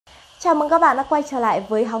Chào mừng các bạn đã quay trở lại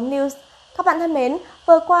với Hóng News. Các bạn thân mến,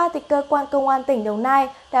 vừa qua thì cơ quan công an tỉnh Đồng Nai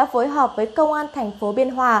đã phối hợp với công an thành phố Biên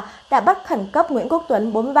Hòa đã bắt khẩn cấp Nguyễn Quốc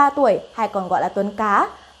Tuấn 43 tuổi hay còn gọi là Tuấn Cá.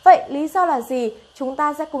 Vậy lý do là gì? Chúng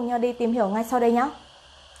ta sẽ cùng nhau đi tìm hiểu ngay sau đây nhé.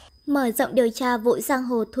 Mở rộng điều tra vụ giang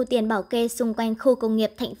hồ thu tiền bảo kê xung quanh khu công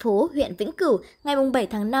nghiệp thành phố huyện Vĩnh Cửu, ngày 7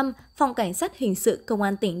 tháng 5, Phòng Cảnh sát Hình sự Công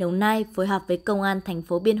an tỉnh Đồng Nai phối hợp với Công an thành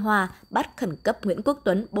phố Biên Hòa bắt khẩn cấp Nguyễn Quốc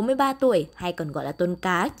Tuấn, 43 tuổi, hay còn gọi là Tuấn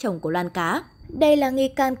Cá, chồng của Loan Cá. Đây là nghi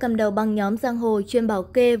can cầm đầu băng nhóm giang hồ chuyên bảo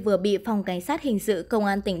kê vừa bị Phòng Cảnh sát Hình sự Công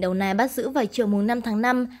an tỉnh Đồng Nai bắt giữ vào chiều 5 tháng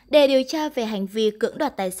 5 để điều tra về hành vi cưỡng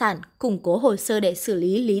đoạt tài sản, củng cố hồ sơ để xử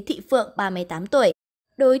lý Lý Thị Phượng, 38 tuổi.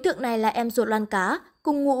 Đối tượng này là em ruột Loan Cá,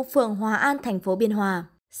 cùng ngụ phường Hòa An, thành phố Biên Hòa.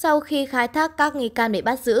 Sau khi khai thác các nghi can bị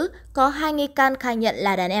bắt giữ, có 2 nghi can khai nhận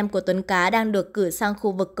là đàn em của Tuấn Cá đang được cử sang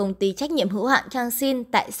khu vực công ty trách nhiệm hữu hạn Trang Xin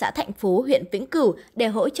tại xã Thạnh Phú, huyện Vĩnh Cửu để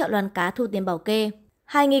hỗ trợ Loan Cá thu tiền bảo kê.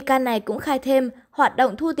 2 nghi can này cũng khai thêm, hoạt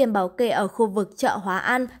động thu tiền bảo kê ở khu vực chợ Hòa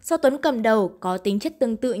An do Tuấn cầm đầu có tính chất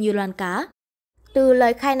tương tự như Loan Cá. Từ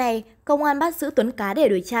lời khai này, công an bắt giữ Tuấn Cá để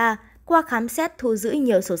điều tra. Qua khám xét thu giữ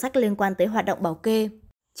nhiều sổ sách liên quan tới hoạt động bảo kê.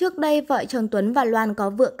 Trước đây, vợ chồng Tuấn và Loan có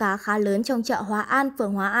vựa cá khá lớn trong chợ Hòa An,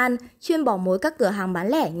 phường Hòa An, chuyên bỏ mối các cửa hàng bán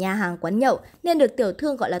lẻ, nhà hàng, quán nhậu, nên được tiểu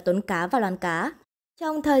thương gọi là Tuấn Cá và Loan Cá.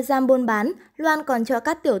 Trong thời gian buôn bán, Loan còn cho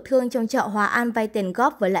các tiểu thương trong chợ Hòa An vay tiền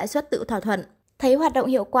góp với lãi suất tự thỏa thuận. Thấy hoạt động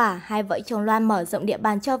hiệu quả, hai vợ chồng Loan mở rộng địa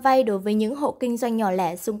bàn cho vay đối với những hộ kinh doanh nhỏ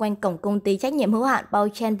lẻ xung quanh cổng công ty trách nhiệm hữu hạn Bao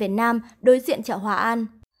Chen Việt Nam đối diện chợ Hòa An.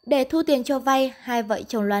 Để thu tiền cho vay, hai vợ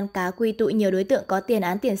chồng Loan Cá quy tụ nhiều đối tượng có tiền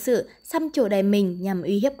án tiền sự, xăm trổ đầy mình nhằm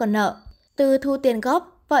uy hiếp con nợ. Từ thu tiền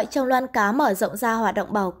góp, vợ chồng Loan Cá mở rộng ra hoạt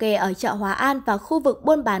động bảo kê ở chợ Hòa An và khu vực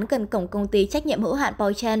buôn bán gần cổng công ty trách nhiệm hữu hạn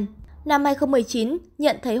Bao Chen. Năm 2019,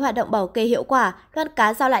 nhận thấy hoạt động bảo kê hiệu quả, Loan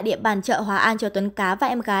Cá giao lại địa bàn chợ Hòa An cho Tuấn Cá và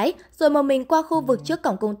em gái, rồi một mình qua khu vực trước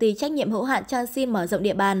cổng công ty trách nhiệm hữu hạn Trang Xin mở rộng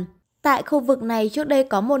địa bàn. Tại khu vực này trước đây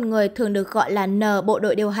có một người thường được gọi là N bộ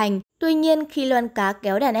đội điều hành. Tuy nhiên, khi Loan Cá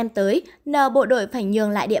kéo đàn em tới, N bộ đội phải nhường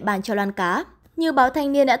lại địa bàn cho Loan Cá. Như báo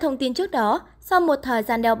Thanh niên đã thông tin trước đó, sau một thời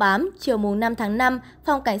gian đeo bám, chiều 5 tháng 5,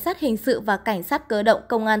 Phòng Cảnh sát Hình sự và Cảnh sát Cơ động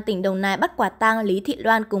Công an tỉnh Đồng Nai bắt quả tang Lý Thị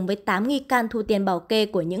Loan cùng với 8 nghi can thu tiền bảo kê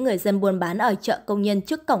của những người dân buôn bán ở chợ công nhân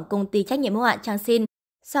trước cổng công ty trách nhiệm hữu hạn Trang Xin.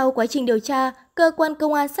 Sau quá trình điều tra, cơ quan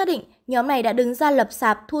công an xác định nhóm này đã đứng ra lập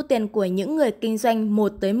sạp thu tiền của những người kinh doanh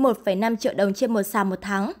 1 tới 1,5 triệu đồng trên một sạp một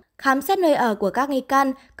tháng. Khám xét nơi ở của các nghi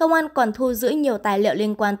can, công an còn thu giữ nhiều tài liệu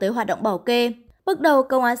liên quan tới hoạt động bảo kê. Bước đầu,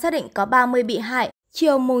 công an xác định có 30 bị hại.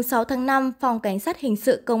 Chiều 6 tháng 5, Phòng Cảnh sát Hình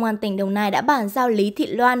sự Công an tỉnh Đồng Nai đã bàn giao Lý Thị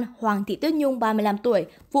Loan, Hoàng Thị Tuyết Nhung 35 tuổi,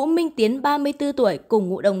 Vũ Minh Tiến 34 tuổi cùng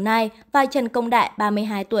ngụ Đồng Nai và Trần Công Đại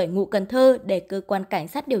 32 tuổi ngụ Cần Thơ để cơ quan cảnh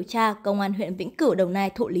sát điều tra Công an huyện Vĩnh Cửu Đồng Nai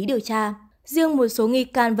thụ lý điều tra. Riêng một số nghi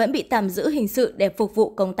can vẫn bị tạm giữ hình sự để phục vụ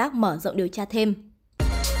công tác mở rộng điều tra thêm.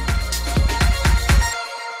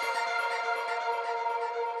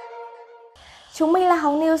 Chúng mình là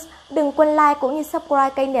Hóng News, đừng quên like cũng như subscribe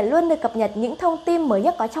kênh để luôn được cập nhật những thông tin mới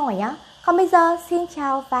nhất có trong ngày nhé. Còn bây giờ, xin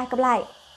chào và hẹn gặp lại!